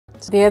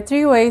account. There are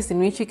three ways in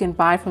which you can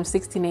buy from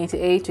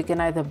 1688. You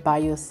can either buy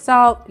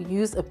yourself,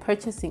 use a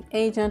purchasing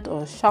agent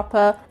or a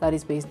shopper that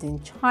is based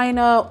in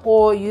China,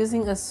 or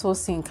using a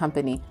sourcing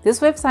company. This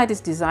website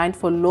is designed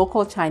for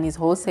local Chinese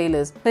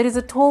wholesalers. There is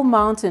a tall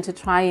mountain to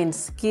try and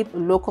skip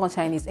local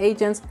Chinese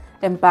agents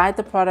and buy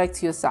the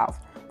products yourself.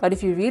 But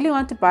if you really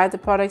want to buy the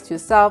products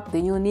yourself,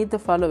 then you'll need the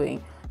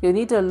following. You'll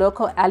need a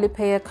local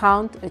Alipay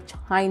account, a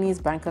Chinese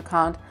bank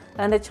account,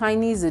 and a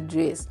Chinese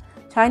address.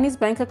 Chinese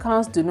bank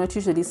accounts do not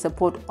usually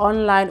support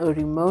online or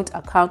remote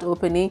account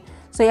opening,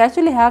 so you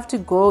actually have to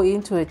go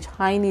into a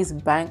Chinese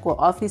bank or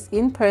office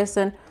in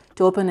person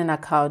to open an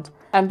account.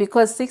 And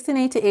because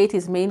 1688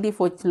 is mainly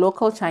for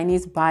local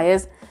Chinese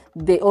buyers,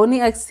 they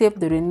only accept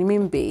the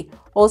renminbi,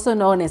 also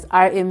known as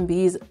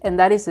RMBs, and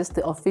that is just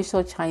the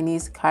official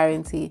Chinese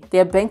currency.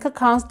 Their bank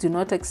accounts do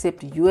not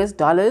accept US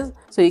dollars,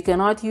 so you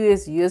cannot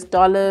use US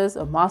dollars,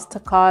 a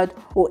MasterCard,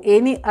 or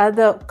any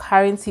other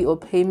currency or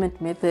payment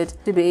method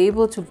to be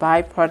able to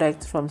buy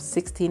products from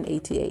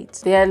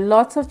 1688. There are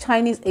lots of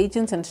Chinese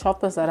agents and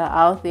shoppers that are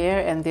out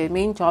there, and their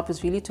main job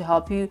is really to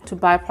help you to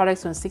buy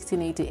products from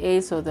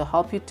 1688, so they'll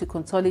help you to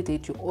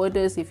consolidate your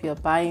orders if you're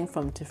buying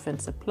from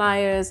different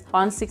suppliers.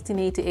 On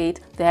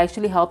 1688, they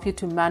actually help you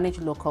to manage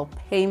local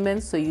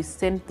payments, so you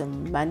send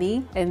them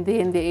money and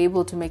then they're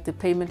able to make the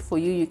payment for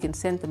you. You can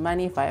send the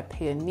money via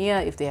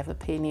Payoneer if they have a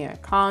Payoneer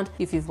account,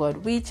 if you've got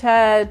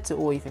WeChat,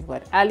 or if you've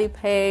got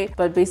Alipay.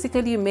 But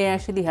basically you may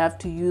actually have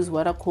to use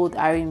what are called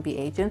RMB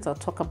agents. I'll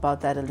talk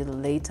about that a little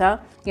later.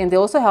 And they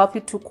also help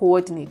you to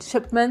coordinate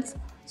shipments.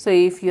 So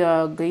if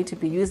you're going to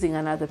be using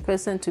another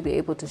person to be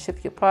able to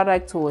ship your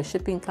product, or a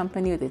shipping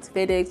company, whether it's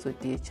FedEx or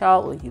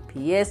DHL or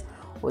UPS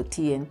or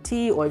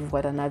TNT, or if you've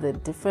got another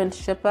different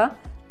shipper,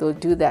 they'll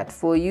do that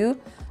for you.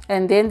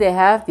 And then they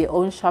have their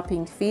own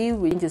shopping fee,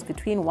 which is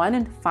between 1%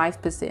 and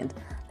 5%.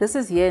 This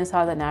is here in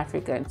Southern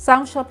Africa.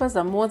 Some shoppers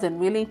are more than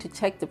willing to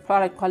check the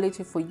product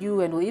quality for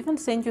you and will even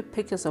send you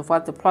pictures of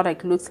what the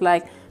product looks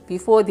like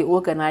before they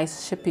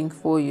organize shipping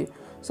for you.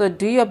 So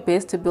do your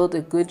best to build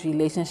a good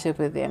relationship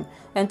with them.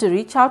 And to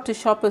reach out to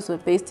shoppers who are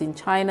based in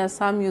China,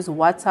 some use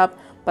WhatsApp,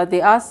 but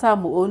there are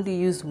some who only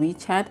use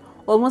WeChat.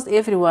 Almost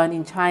everyone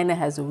in China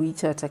has a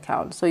WeChat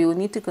account, so you'll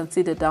need to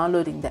consider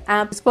downloading the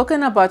app. We've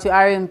spoken about your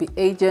RMB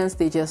agents.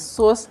 They just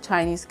source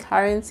Chinese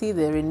currency,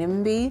 the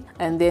renminbi,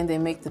 and then they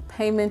make the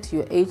payment to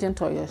your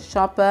agent or your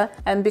shopper.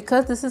 And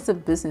because this is a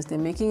business, they're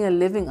making a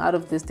living out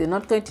of this, they're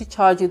not going to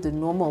charge you the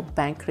normal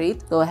bank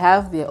rate. They'll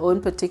have their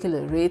own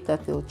particular rate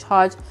that they'll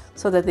charge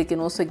so that they can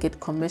also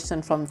get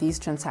commission from these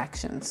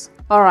transactions.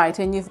 All right,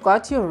 and you've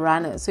got your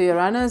runners. So your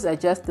runners are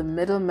just the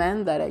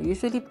middlemen that are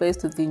usually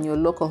based within your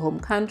local home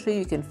country.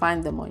 You can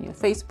find them on your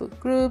Facebook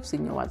groups,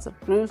 in your WhatsApp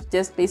groups,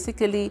 just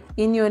basically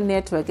in your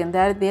network, and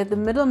that they're the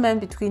middlemen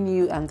between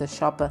you and the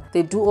shopper.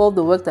 They do all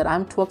the work that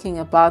I'm talking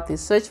about. They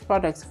search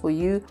products for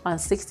you on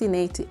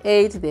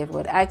 1688. They've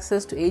got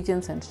access to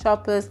agents and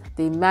shoppers.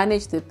 They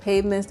manage the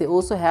payments. They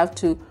also have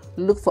to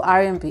look for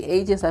RMB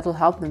agents that will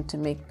help them to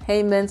make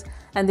payments,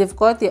 and they've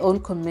got their own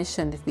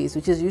commission fees,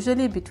 which is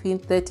usually between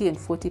 30 and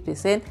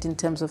 40% in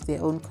terms of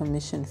their own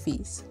commission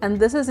fees. And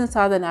this is in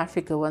Southern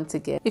Africa once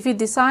again. If you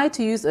decide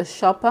to use a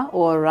shopper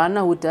or a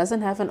runner who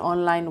doesn't have an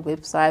online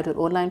website or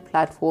online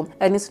platform,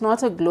 and it's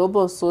not a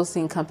global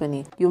sourcing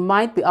company, you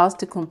might be asked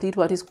to complete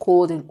what is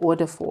called an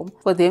order form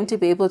for them to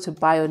be able to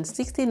buy on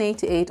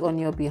 1688 on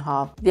your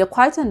behalf. There are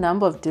quite a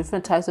number of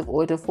different types of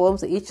order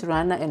forms. Each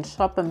runner and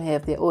shopper may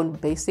have their own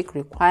basic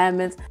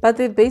requirements, but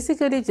they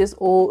basically just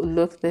all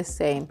look the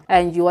same.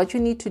 And what you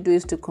need to do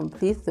is to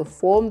complete the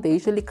form. They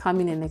usually come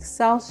in an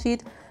Excel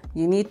sheet.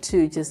 You need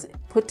to just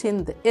put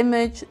in the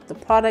image, the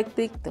product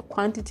pic, the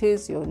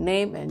quantities, your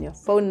name and your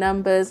phone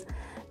numbers,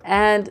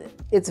 and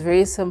it's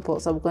very simple.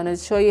 So I'm going to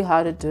show you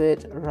how to do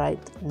it right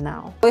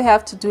now. All you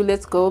have to do,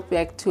 let's go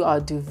back to our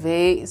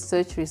Duvet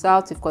search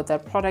results. We've got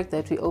that product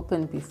that we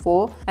opened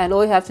before, and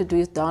all you have to do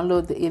is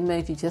download the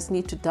image. You just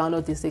need to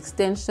download this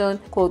extension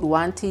called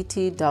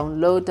 1TT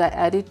Downloader,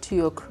 add it to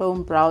your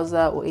Chrome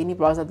browser or any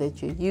browser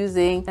that you're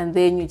using, and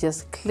then you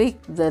just click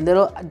the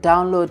little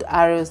download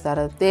arrows that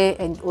are there,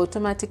 and it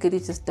automatically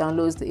just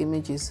downloads the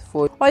images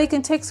for you. Or you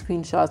can take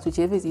screenshots,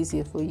 whichever is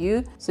easier for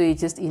you. So you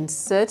just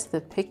insert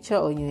the picture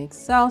on your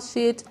Excel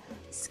sheet,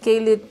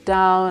 scale it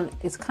down.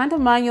 It's kind of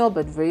manual,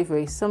 but very,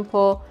 very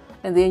simple.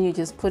 And then you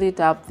just put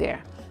it up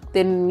there.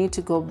 Then you need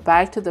to go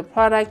back to the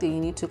product and you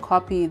need to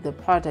copy the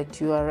product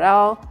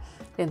URL,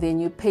 and then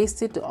you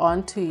paste it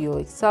onto your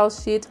Excel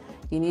sheet.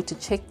 You need to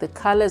check the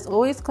colors.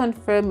 Always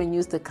confirm and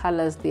use the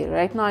colors there.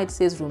 Right now it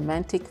says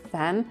romantic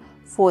fan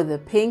for the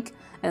pink,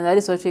 and that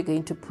is what you're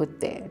going to put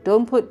there.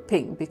 Don't put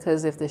pink,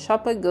 because if the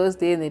shopper goes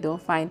there and they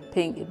don't find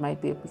pink, it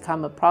might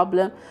become a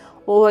problem.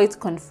 Always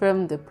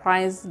confirm the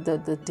price,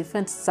 the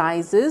different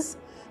sizes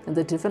and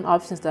the different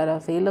options that are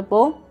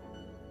available.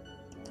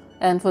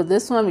 And for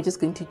this one, we're just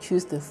going to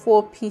choose the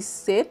 4-piece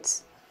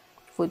set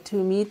for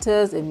 2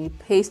 meters, and you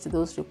paste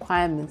those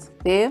requirements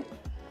there.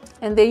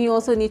 And then you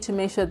also need to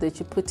make sure that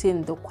you put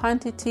in the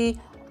quantity.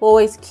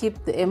 Always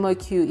keep the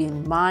MOQ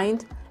in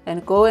mind,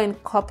 and go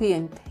and copy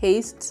and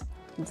paste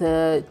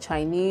the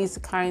Chinese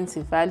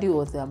currency value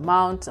or the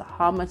amount,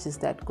 how much is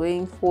that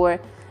going for,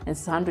 and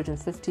it's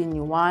 115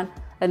 yuan.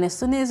 And as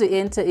soon as you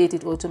enter it,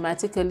 it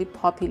automatically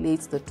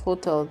populates the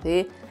total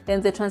there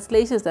and the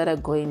translations that are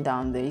going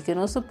down there. You can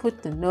also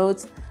put the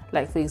notes,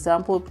 like for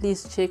example,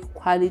 please check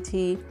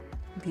quality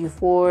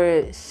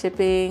before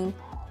shipping,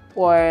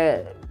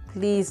 or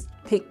please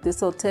pick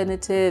this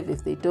alternative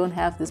if they don't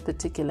have this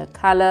particular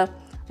color.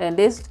 And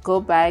let's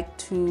go back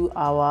to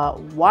our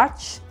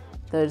watch,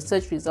 the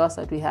search results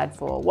that we had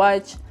for a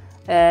watch,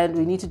 and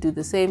we need to do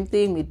the same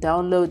thing. We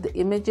download the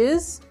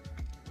images,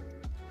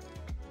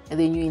 and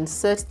then you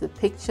insert the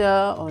picture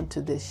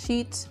onto the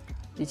sheet.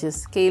 You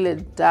just scale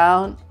it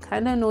down,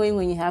 kind of annoying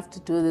when you have to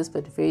do this,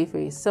 but very,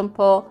 very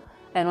simple.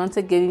 And once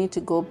again, you need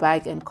to go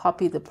back and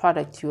copy the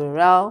product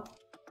URL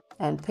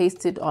and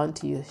paste it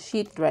onto your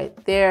sheet right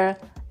there.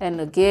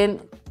 And again,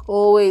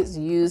 always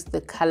use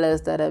the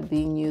colors that are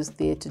being used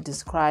there to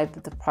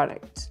describe the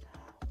product.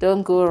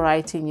 Don't go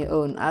writing your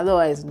own,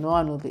 otherwise no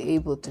one will be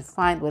able to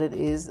find what it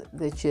is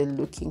that you're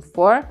looking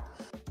for.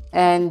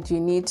 And you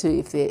need to,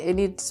 if there are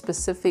any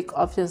specific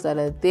options that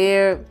are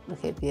there,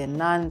 okay, there are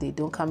none, they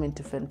don't come in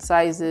different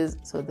sizes,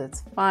 so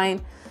that's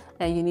fine.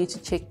 And you need to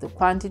check the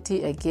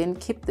quantity. Again,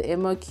 keep the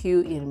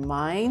MOQ in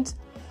mind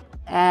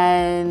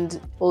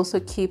and also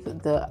keep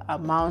the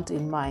amount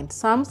in mind.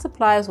 Some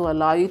suppliers will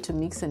allow you to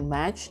mix and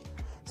match.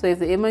 So if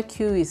the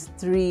MOQ is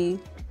 3,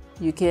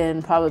 you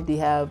can probably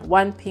have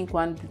 1 pink,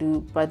 1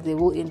 blue, but they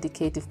will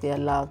indicate if they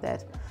allow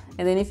that.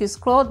 And then if you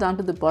scroll down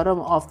to the bottom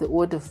of the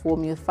order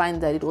form, you'll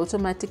find that it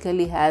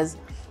automatically has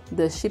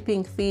the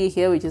shipping fee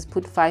here. We just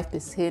put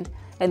 5%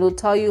 and will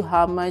tell you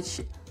how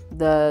much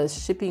the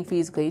shipping fee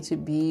is going to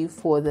be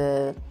for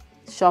the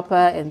shopper,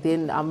 and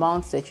then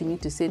amounts that you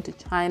need to send to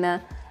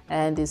China.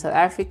 And in South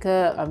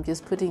Africa, I'm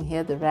just putting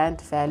here the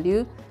rand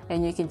value,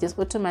 and you can just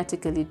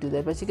automatically do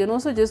that. But you can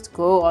also just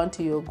go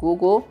onto your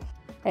Google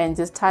and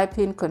just type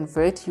in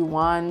convert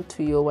yuan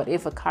to your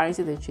whatever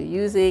currency that you're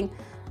using.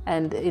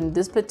 And in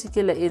this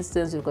particular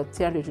instance, we've got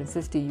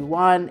 350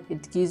 yuan.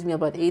 It gives me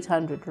about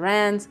 800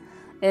 rands.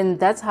 And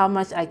that's how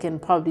much I can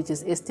probably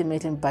just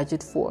estimate and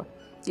budget for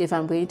if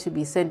I'm going to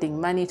be sending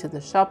money to the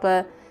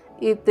shopper.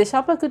 If the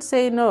shopper could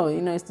say no,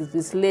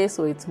 it's less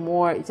or it's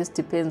more, it just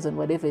depends on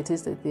whatever it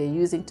is that they're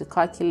using to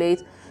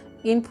calculate.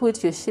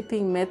 Input your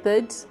shipping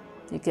method.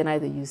 You can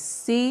either use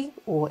sea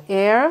or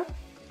air,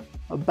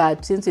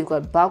 but since we've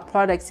got bulk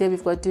products here,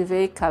 we've got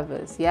duvet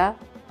covers, yeah?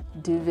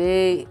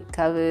 Duvet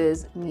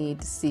covers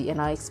need sea,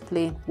 and I'll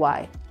explain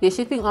why. Your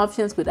shipping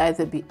options could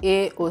either be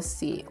air or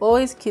sea.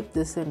 Always keep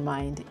this in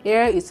mind.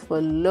 Air is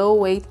for low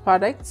weight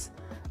products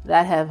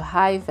that have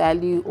high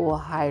value or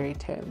high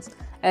returns,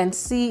 and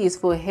sea is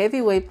for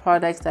heavyweight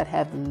products that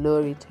have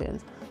low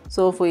returns.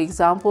 So for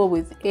example,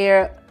 with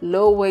air,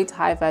 low weight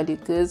high value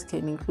goods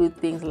can include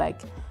things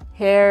like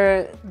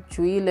hair,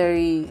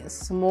 jewelry,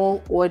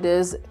 small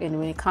orders. And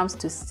when it comes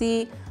to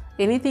sea,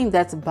 anything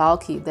that's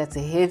bulky, that's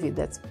heavy,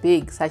 that's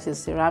big, such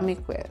as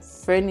ceramic ware,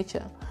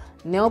 furniture,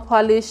 nail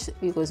polish,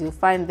 because you'll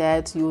find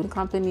that your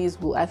companies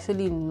will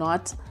actually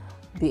not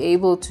be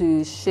able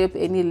to ship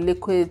any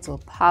liquids or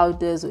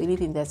powders or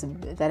anything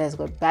that has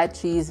got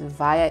batteries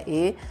via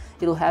air.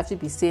 It'll have to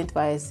be sent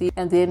via sea.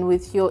 And then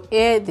with your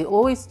air, they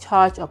always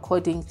charge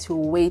according to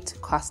weight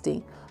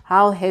costing.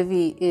 How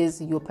heavy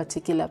is your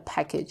particular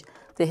package?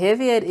 The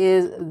heavier it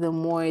is, the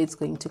more it's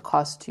going to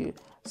cost you.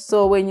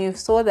 So when you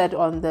saw that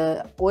on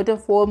the order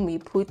form, we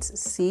put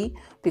C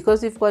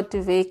because we've got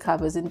duvet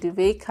covers, and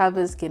duvet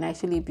covers can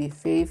actually be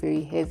very,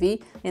 very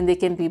heavy and they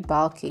can be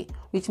bulky,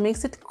 which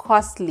makes it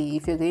costly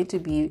if you're going to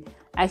be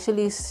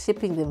actually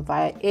shipping them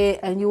via air,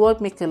 and you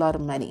won't make a lot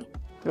of money,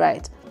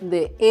 right?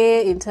 The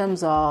air, in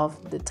terms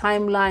of the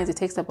timelines, it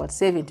takes about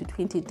 7 to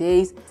 20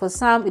 days. For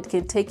some, it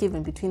can take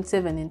even between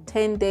 7 and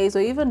 10 days or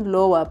even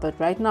lower. But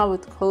right now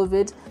with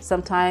COVID,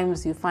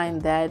 sometimes you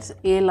find that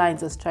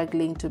airlines are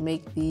struggling to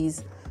make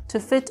these to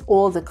fit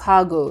all the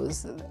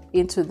cargoes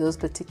into those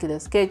particular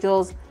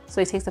schedules. So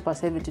it takes about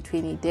 7 to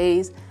 20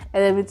 days.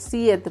 And then with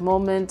sea at the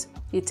moment,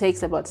 it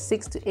takes about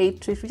 6 to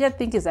 8 trips, which I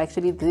think is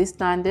actually the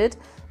standard.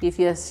 If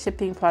you're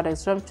shipping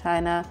products from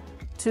China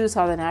to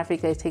Southern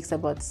Africa, it takes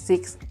about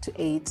 6 to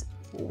 8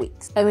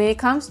 weeks. And when it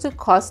comes to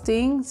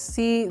costing,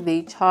 see,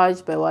 they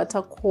charge by what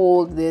are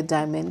called their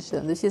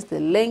dimension. This is the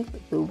length,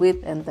 the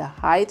width, and the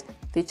height.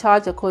 They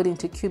charge according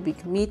to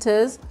cubic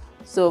meters.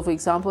 So for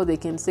example, they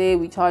can say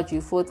we charge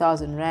you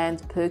 4,000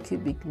 rands per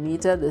cubic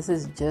meter. This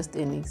is just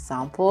an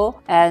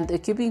example. And a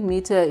cubic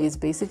meter is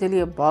basically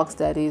a box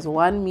that is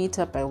 1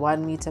 meter by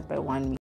 1 meter by 1 meter.